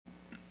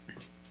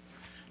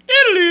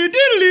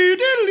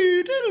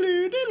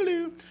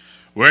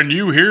When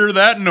you hear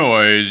that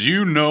noise,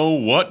 you know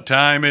what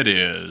time it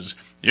is.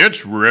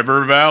 It's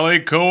River Valley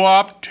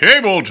Co-op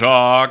Table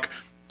Talk,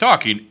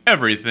 talking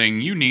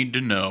everything you need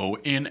to know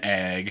in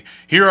ag.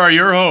 Here are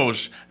your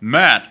hosts,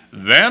 Matt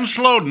Van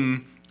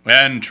Sloten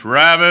and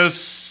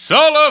Travis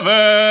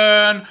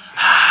Sullivan.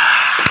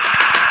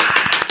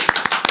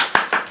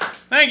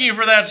 Thank you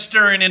for that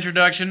stirring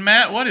introduction,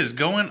 Matt. What is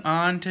going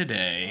on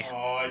today?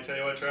 Oh, I tell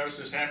you what, Travis,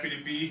 is happy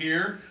to be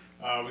here.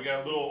 We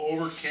got a little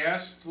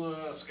overcast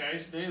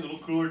skies today, a little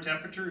cooler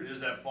temperature. It is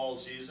that fall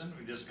season.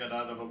 We just got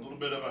out of a little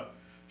bit of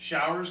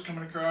showers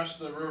coming across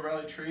the River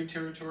Valley trade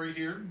territory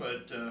here,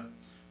 but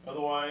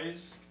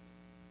otherwise,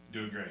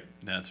 doing great.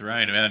 That's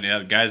right.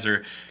 Yeah, guys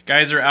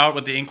are out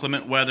with the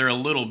inclement weather a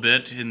little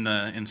bit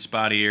in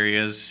spotty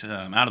areas,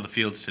 out of the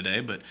fields today,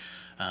 but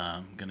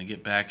gonna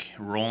get back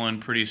rolling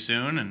pretty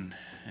soon,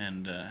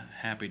 and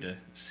happy to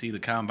see the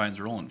combines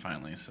rolling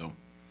finally. So,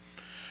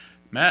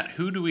 Matt,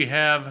 who do we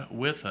have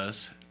with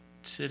us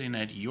sitting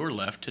at your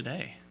left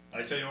today?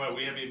 I tell you what,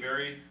 we have a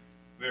very,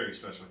 very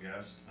special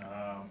guest.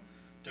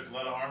 Took a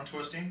lot of arm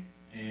twisting,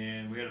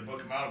 and we had to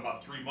book him out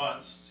about 3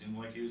 months. Seemed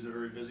like he was a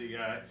very busy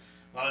guy.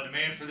 A lot of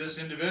demand for this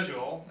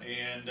individual,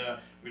 and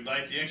we'd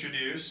like to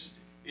introduce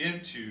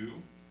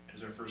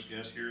as our first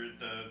guest here at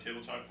the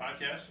Table Talk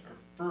Podcast, our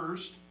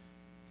first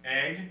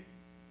Ag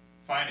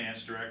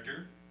Finance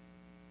Director,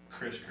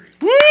 Chris Creek.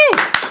 Woo!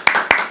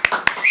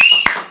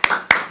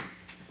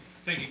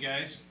 Thank you,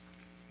 guys.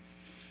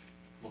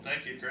 Well,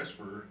 thank you, Chris,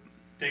 for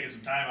taking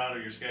some time out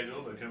of your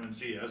schedule to come and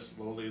see us,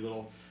 lowly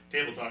little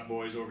Table Talk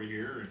boys over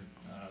here,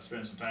 and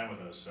spend some time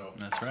with us. So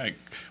That's right.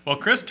 Well,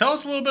 Chris, tell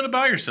us a little bit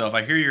about yourself.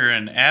 I hear you're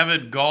an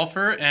avid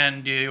golfer,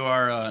 and you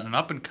are an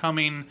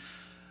up-and-coming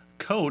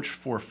coach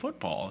for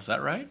football. Is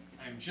that right?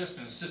 I'm just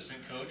an assistant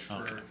coach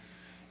for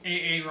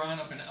AA Ron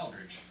up in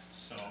Eldridge.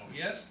 So,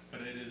 yes,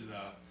 but it is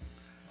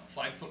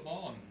flag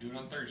football and do it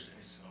on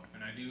Thursdays. So,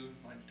 and I do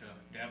like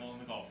to dabble in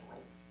the golf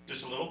world.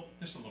 just a little?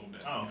 Just a little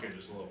bit. Oh, okay,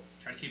 just a little.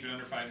 Try to keep it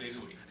under 5 days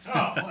a week.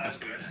 Oh, well, that's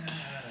good. My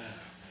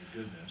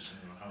goodness,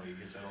 I don't know how he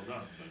gets that all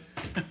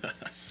done, but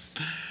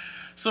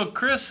So,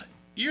 Chris,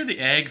 you're the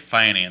Ag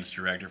Finance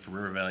Director for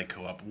River Valley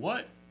Co-op.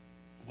 What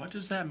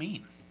does that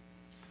mean?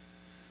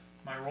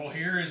 My role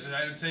here is,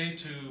 I would say,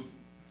 to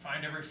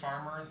find every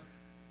farmer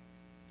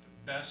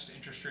the best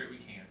interest rate we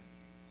can.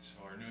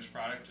 So our newest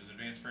product is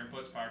Advanced for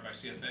Inputs powered by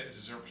CFA. It's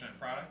a 0%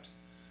 product.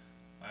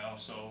 I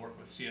also work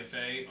with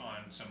CFA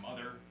on some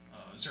other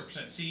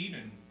 0% seed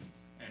and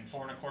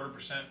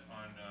 4.25%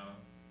 on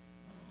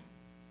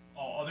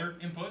all other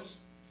inputs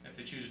if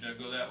they choose to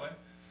go that way.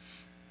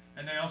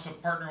 And then I also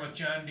partner with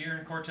John Deere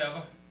and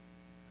Corteva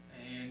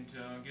and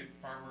get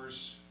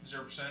farmers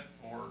 0%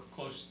 or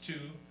close to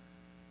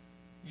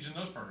using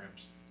those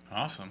programs.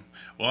 Awesome.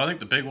 Well, I think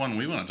the big one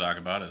we want to talk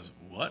about is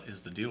what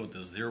is the deal with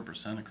this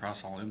 0%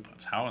 across all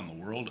inputs? How in the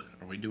world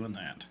are we doing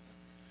that?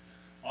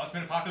 Well, it's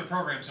been a popular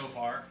program so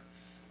far.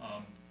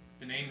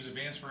 The name is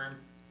Advanced for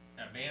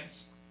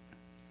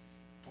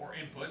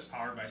Inputs,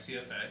 powered by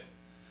CFA.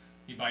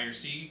 You buy your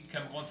seed,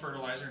 chemical, and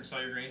fertilizer and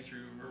sell your grain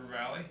through River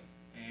Valley,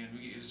 and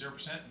we get you 0%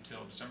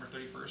 until December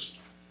 31st,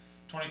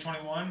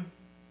 2021.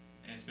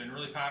 And it's been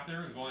really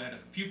popular. We've only had a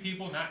few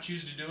people not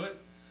choose to do it,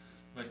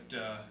 but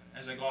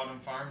as I go out on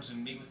farms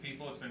and meet with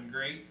people, it's been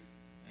great,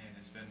 and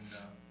it's been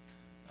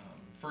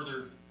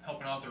further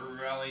helping out the River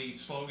Valley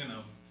slogan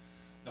of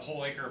the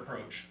whole acre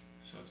approach.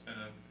 So it's been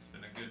a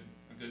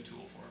good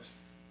tool for us.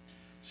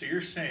 so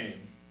you're saying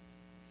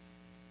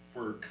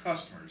for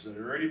customers that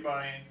are already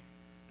buying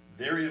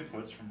their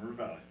inputs from River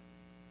Valley,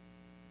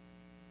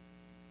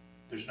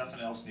 there's nothing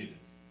else needed.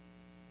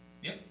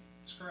 Yep,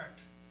 that's correct.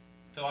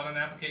 Fill out an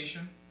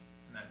application,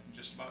 and that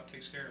just about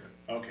takes care of it.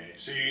 Okay,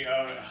 so you see,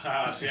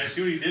 I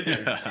see what you did there.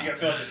 You got to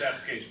fill out this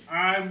application.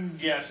 I'm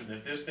guessing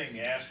that this thing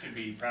has to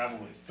be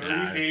probably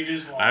 30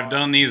 pages long. I've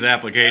done these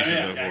applications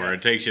Yeah, before.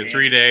 It takes you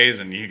 3 days,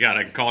 and you got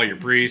to call your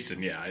priest,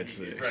 and it's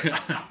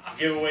Right.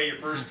 Give away your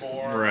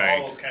firstborn, Right.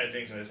 all those kind of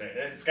things. And I say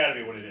it's got to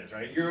be what it is,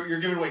 right? You're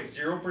giving away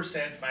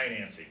 0%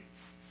 financing,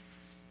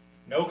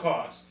 no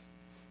cost,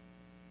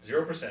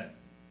 0%.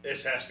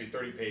 This has to be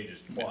 30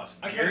 pages plus.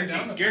 I cut it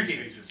down to 30 Guaranteed.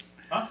 pages.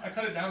 Huh? I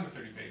cut it down to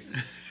 30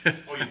 pages.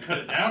 Oh, you cut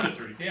it down to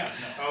 30. Yeah.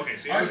 No. Okay,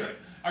 so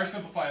Our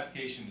Simplify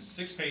application is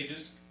 6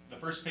 pages. The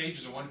first page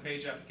is a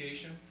 1-page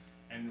application,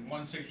 and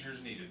 1 signature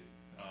is needed.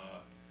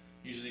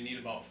 Usually need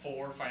about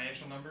 4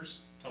 financial numbers: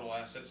 total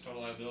assets,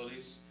 total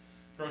liabilities,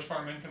 gross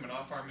farm income, and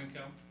off-farm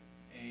income,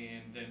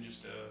 and then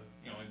just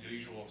the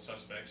usual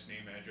suspects: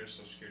 name, address,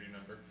 social security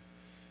number,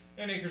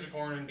 and acres of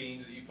corn and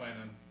beans that you plan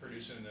on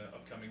producing in the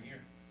upcoming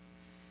year.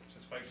 So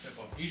it's quite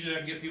simple. Usually I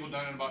can get people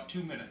done in about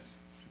 2 minutes.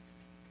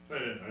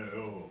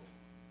 Oh.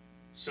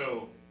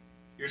 So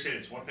you're saying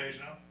it's 1 page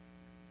now?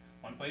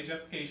 1-page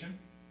application.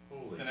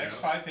 Holy The next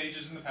cow. 5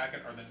 pages in the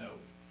packet are the note.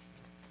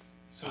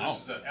 So Wow.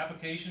 this is the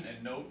application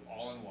and note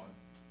all in one.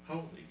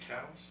 Holy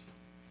cows.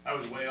 I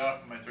was way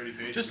off in my 30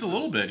 pages. Just a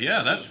little bit, yeah.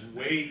 This That's is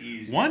way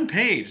easy. 1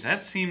 page.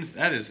 That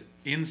is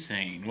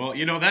insane. Well,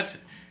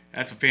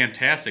 That's a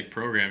fantastic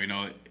program.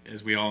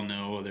 As we all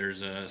know,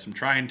 there's some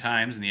trying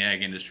times in the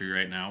ag industry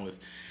right now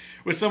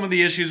with some of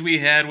the issues we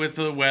had with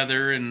the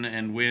weather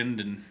and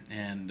wind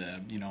and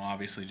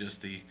obviously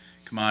just the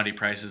commodity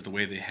prices the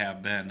way they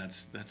have been.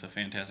 That's a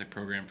fantastic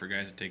program for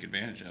guys to take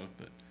advantage of.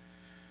 But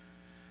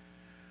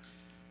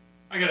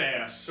I gotta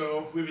ask.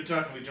 So we've been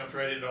talking. We jumped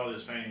right into all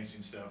this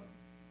financing stuff.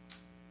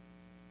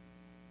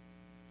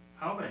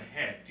 How the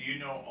heck do you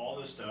know all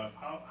this stuff?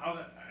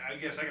 I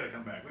guess I gotta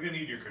come back. We're gonna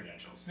need your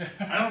credentials.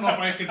 I don't know if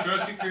I can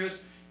trust you, Chris.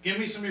 Give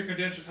me some of your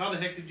credentials. How the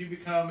heck did you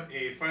become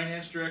a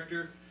finance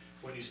director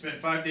when you spend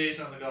 5 days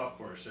on the golf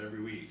course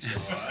every week? So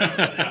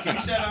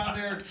teach that on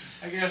there.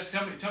 I guess.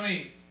 Tell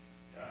me,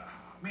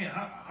 man,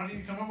 how did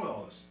you come up with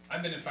all this?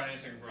 I've been in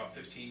financing for about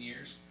 15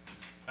 years.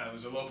 I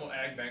was a local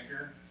ag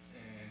banker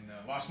in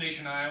Lost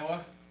Nation,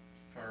 Iowa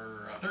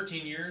for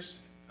 13 years.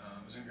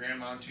 I was in Grand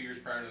Mountain 2 years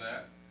prior to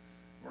that.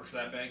 Worked for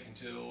that bank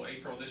until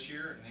April this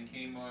year, and then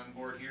came on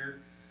board here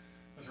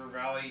with River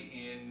Valley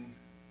in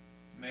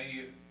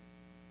May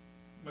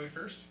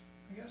 1st,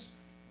 I guess.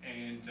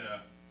 And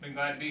been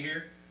glad to be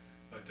here.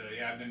 But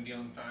I've been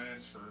dealing with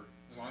finance for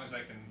as long as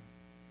I can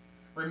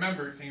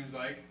remember, it seems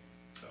like.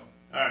 So.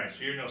 All right,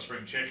 so you're no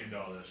spring chicken to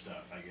all this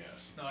stuff, I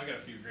guess. No, I got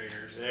a few gray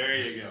hairs. There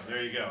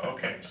you go.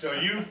 Okay, so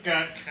you've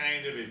got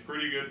kind of a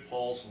pretty good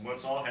pulse on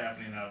what's all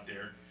happening out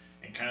there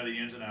and kind of the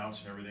ins and outs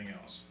and everything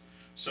else.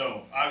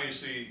 So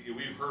obviously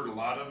we've heard a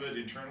lot of it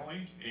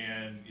internally,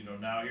 and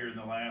now here in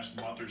the last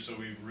month or so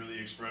we've really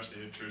expressed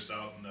the interest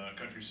out in the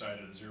countryside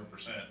at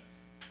 0%.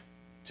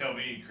 Tell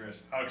me, Chris,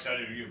 how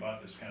excited are you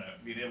about this kind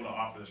of being able to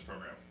offer this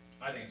program?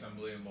 I think it's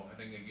unbelievable. I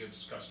think it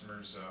gives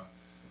customers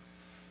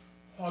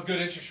a good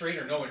interest rate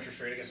or no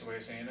interest rate, I guess the way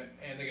of saying it,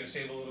 and they're going to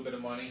save a little bit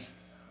of money,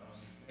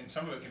 and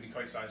some of it can be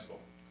quite sizable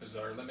because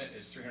our limit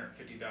is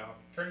 $350,000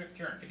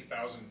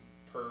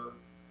 per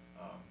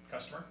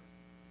customer.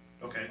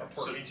 Okay. Or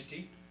per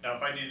entity. Now,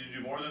 if I need to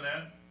do more than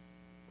that,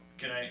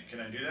 can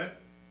I do that?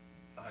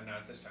 Not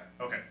at this time.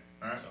 Okay.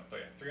 All right. So,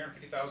 but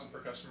 $350,000 per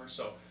customer.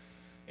 So,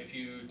 if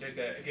you take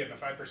that, if you have a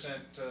 5%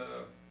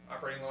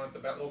 operating loan at the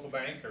local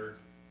bank or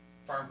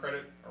farm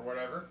credit or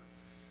whatever,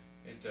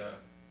 it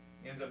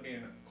ends up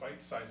being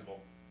quite sizable.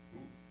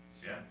 Ooh.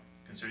 Yeah.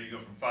 Consider you go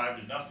from 5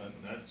 to nothing.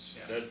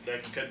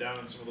 That can cut down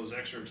on some of those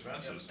extra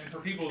expenses. Yep. And for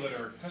people that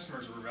are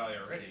customers of River Valley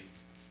already,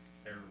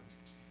 they're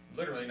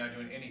literally not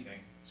doing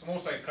anything. It's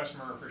almost like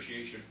customer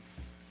appreciation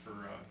for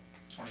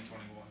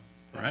 2021.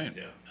 Right.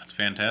 Yeah. That's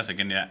fantastic.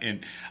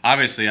 And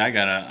obviously I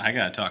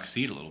gotta talk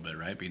seed a little bit,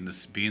 right? Being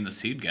the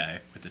seed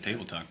guy with the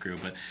Table Talk crew.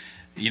 But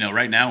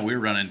right now we're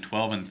running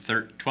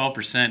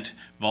 12%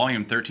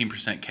 volume,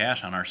 13%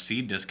 cash on our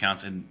seed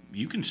discounts, and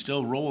you can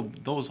still roll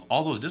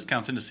all those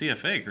discounts into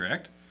CFA,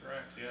 correct?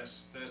 Correct.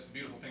 Yes. That's the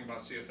beautiful thing about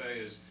CFA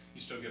is you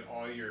still get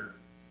all your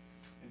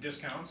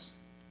discounts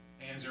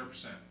and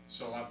 0%.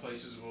 So a lot of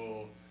places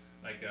will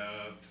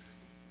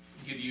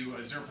give you a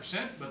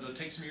 0%, but they'll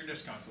take some of your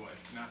discounts away.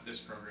 Not this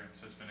program.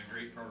 So it's been a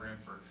great program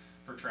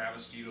for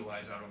Travis to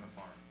utilize out on the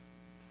farm.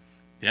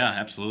 Yeah,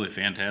 absolutely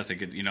fantastic.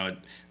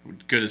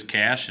 Good as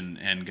cash,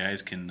 and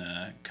guys can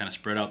kind of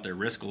spread out their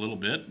risk a little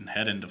bit and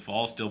head into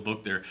fall, still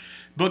book their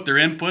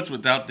inputs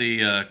without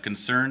the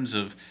concerns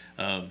of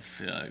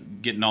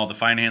getting all the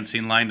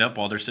financing lined up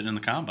while they're sitting in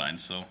the combine.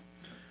 So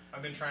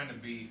I've been trying to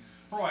be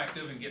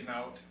proactive in getting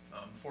out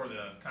before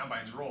the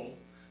combines roll.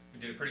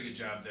 We did a pretty good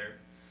job there.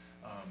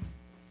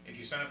 If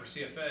you sign up for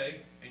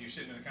CFA and you're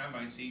sitting in the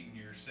combine seat and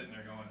you're sitting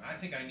there going, I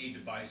think I need to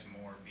buy some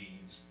more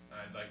beans.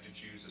 I'd like to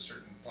choose a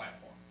certain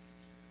platform.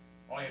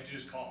 All you have to do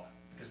is call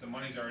because the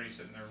money's already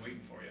sitting there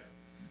waiting for you.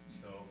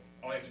 So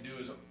all you have to do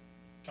is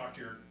talk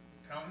to your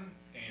accountant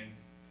and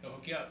he'll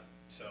hook you up.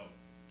 So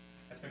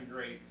that's been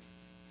great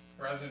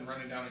rather than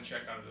running down a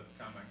check out of the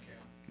combine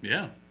account.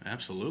 Yeah,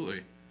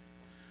 absolutely.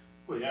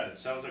 Well, yeah, it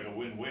sounds like a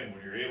win-win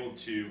when you're able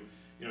to.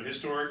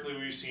 Historically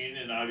we've seen,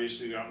 and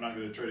obviously I'm not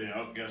going to try to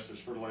outguess this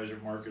fertilizer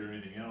market or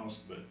anything else,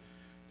 but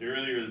the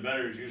earlier the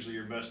better is usually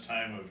your best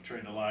time of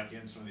trying to lock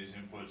in some of these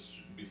inputs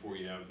before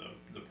you have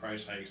the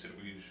price hikes that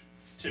we've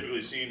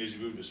typically seen as you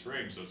move to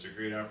spring. So it's a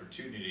great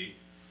opportunity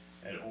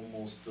at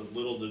almost a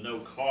little to no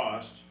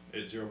cost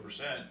at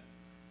 0%,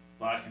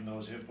 locking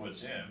those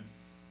inputs in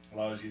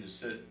allows you to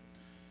sit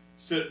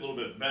a little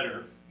bit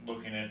better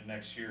looking at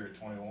next year at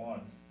 21,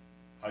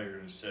 how you're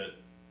going to sit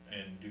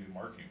and do your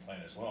marketing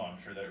plan as well.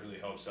 I'm sure that really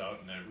helps out,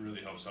 and that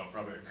really helps out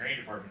probably our grain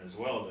department as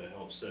well to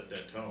help set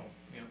that tone.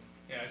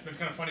 Yeah, it's been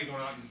kind of funny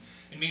going out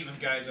and meeting with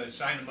guys. I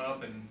sign them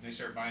up and they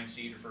start buying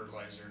seed or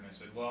fertilizer, and I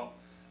said, well,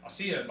 I'll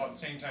see you about the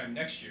same time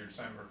next year, it's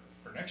time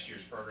for next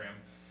year's program,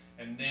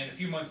 and then a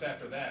few months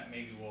after that,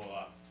 maybe we'll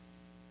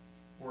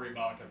worry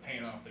about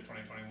paying off the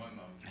 2021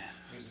 loan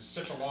because it's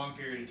such a long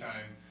period of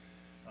time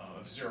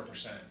of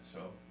 0%. So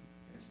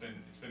it's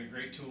been a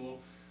great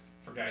tool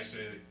for guys to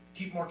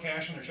keep more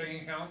cash in their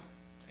checking account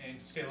and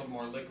stay a little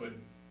more liquid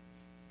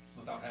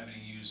without having to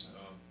use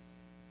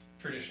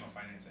traditional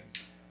financing.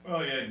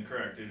 Well, yeah, and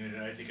correct,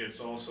 and I think it's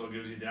also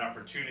gives you the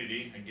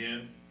opportunity,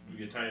 again, we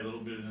could tie a little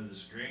bit into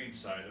this grain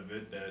side of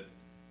it, that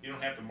you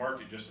don't have to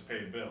market just to pay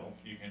a bill.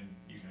 You can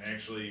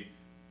actually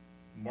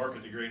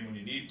market the grain when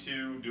you need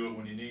to, do it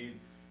when you need,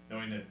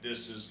 knowing that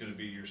this is going to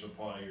be your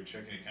supply, your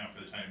checking account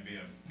for the time being.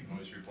 You can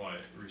always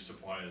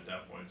resupply it at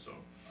that point. So,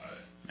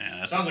 Man,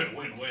 that sounds like a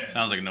win-win.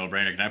 Sounds like a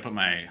no-brainer. Can I put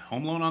my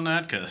home loan on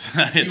that? Because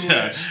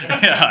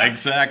yeah,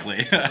 exactly.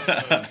 You'd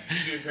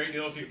do a great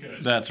deal if you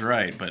could. That's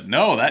right. But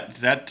no,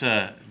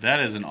 that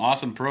is an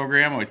awesome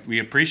program. We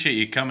appreciate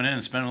you coming in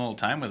and spending a little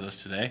time with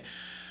us today.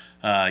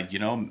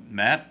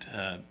 Matt,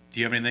 do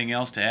you have anything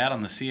else to add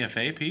on the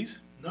CFA piece?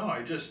 No,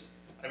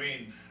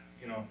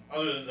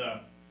 other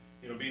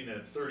than being the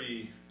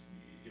 30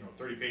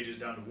 pages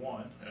down to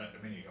one.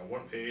 You got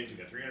one page, you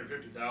got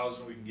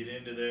 350,000. We can get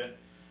into that.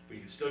 We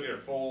can still get our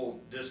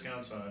full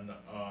discounts on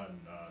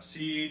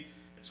seed.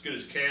 It's good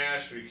as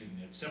cash.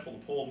 It's simple to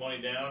pull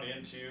money down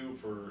into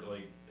for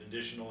like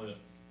additional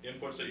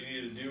inputs that you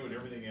need to do and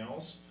everything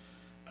else.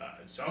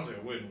 It sounds like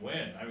a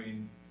win-win.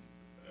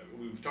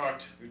 We've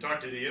talked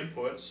to the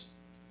inputs.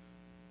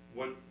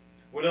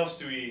 What else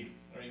do we?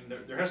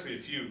 There has to be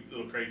a few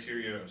little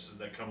criteria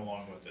that come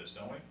along with this,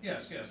 don't we?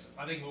 Yes.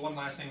 I think one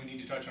last thing we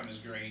need to touch on is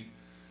grain.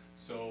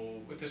 So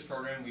with this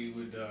program, we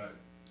would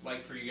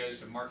like for you guys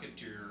to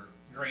market your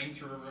grain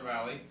through River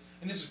Valley.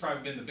 And this has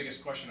probably been the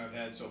biggest question I've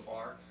had so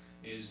far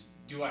is,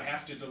 do I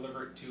have to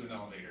deliver it to an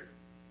elevator?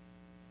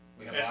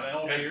 We have a lot of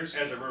elevators.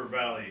 As a River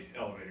Valley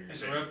elevator.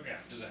 Does it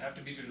have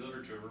to be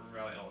delivered to a River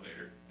Valley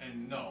elevator?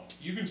 And no,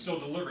 you can still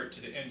deliver it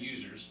to the end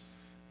users.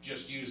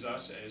 Just use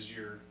us as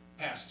your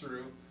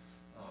pass-through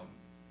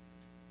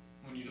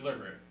when you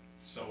deliver it.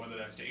 So whether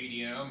that's to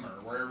ADM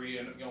or wherever you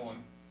end up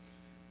going,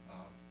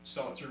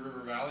 sell it through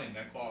River Valley, and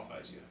that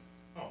qualifies you.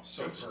 Oh,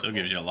 so still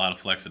gives you a lot of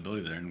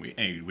flexibility there, and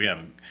we have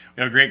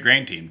a great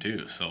grain team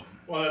too. So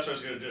well, that's what I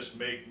was going to just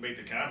make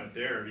the comment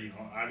there.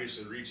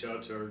 Obviously reach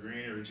out to our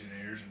grain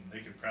originators, and they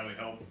could probably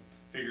help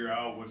figure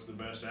out what's the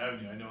best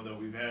avenue. I know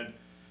that we've had,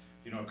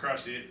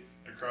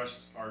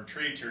 across our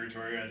trade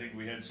territory, I think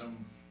we had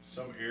some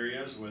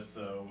areas with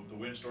the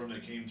windstorm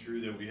that came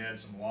through that we had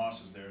some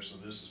losses there. So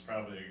this is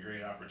probably a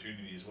great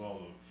opportunity as well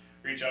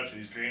to reach out to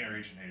these grain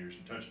originators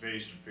and touch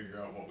base and figure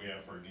out what we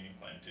have for our game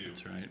plan too.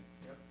 That's right.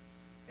 Yep.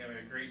 Yeah, we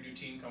had a great new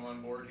team come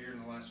on board here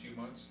in the last few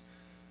months,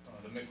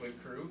 the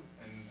Mickwick crew,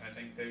 and I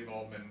think they've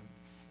all been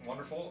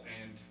wonderful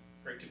and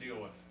great to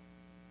deal with.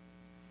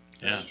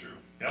 Yeah, that's true.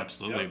 Yep.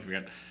 Absolutely.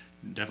 Yep.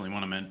 Definitely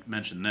want to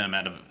mention them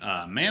out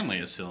of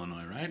Manlius,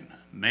 Illinois, right?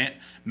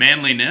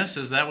 Manliness,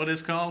 is that what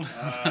it's called?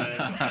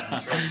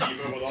 I'm trying to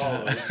keep up with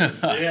all of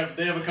them.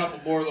 They have a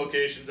couple more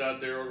locations out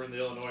there over in the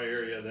Illinois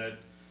area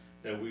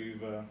that we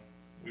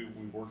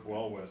worked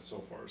well with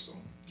so far. So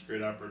it's a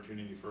great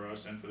opportunity for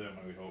us and for them,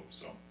 I hope.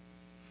 So.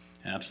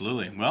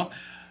 Absolutely. Well,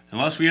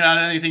 unless we got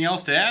anything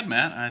else to add,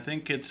 Matt, I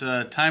think it's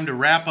time to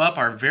wrap up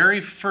our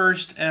very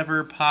first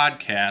ever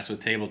podcast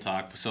with Table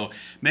Talk. So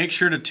make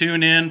sure to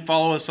tune in,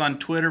 follow us on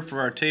Twitter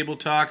for our Table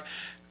Talk.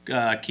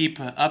 Keep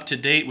up to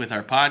date with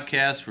our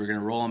podcast. We're going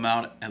to roll them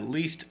out at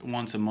least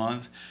once a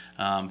month,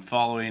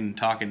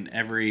 talking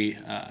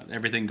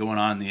everything going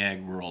on in the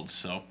ag world.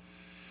 So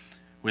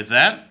with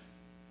that,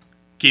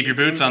 keep your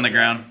boots on the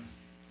ground.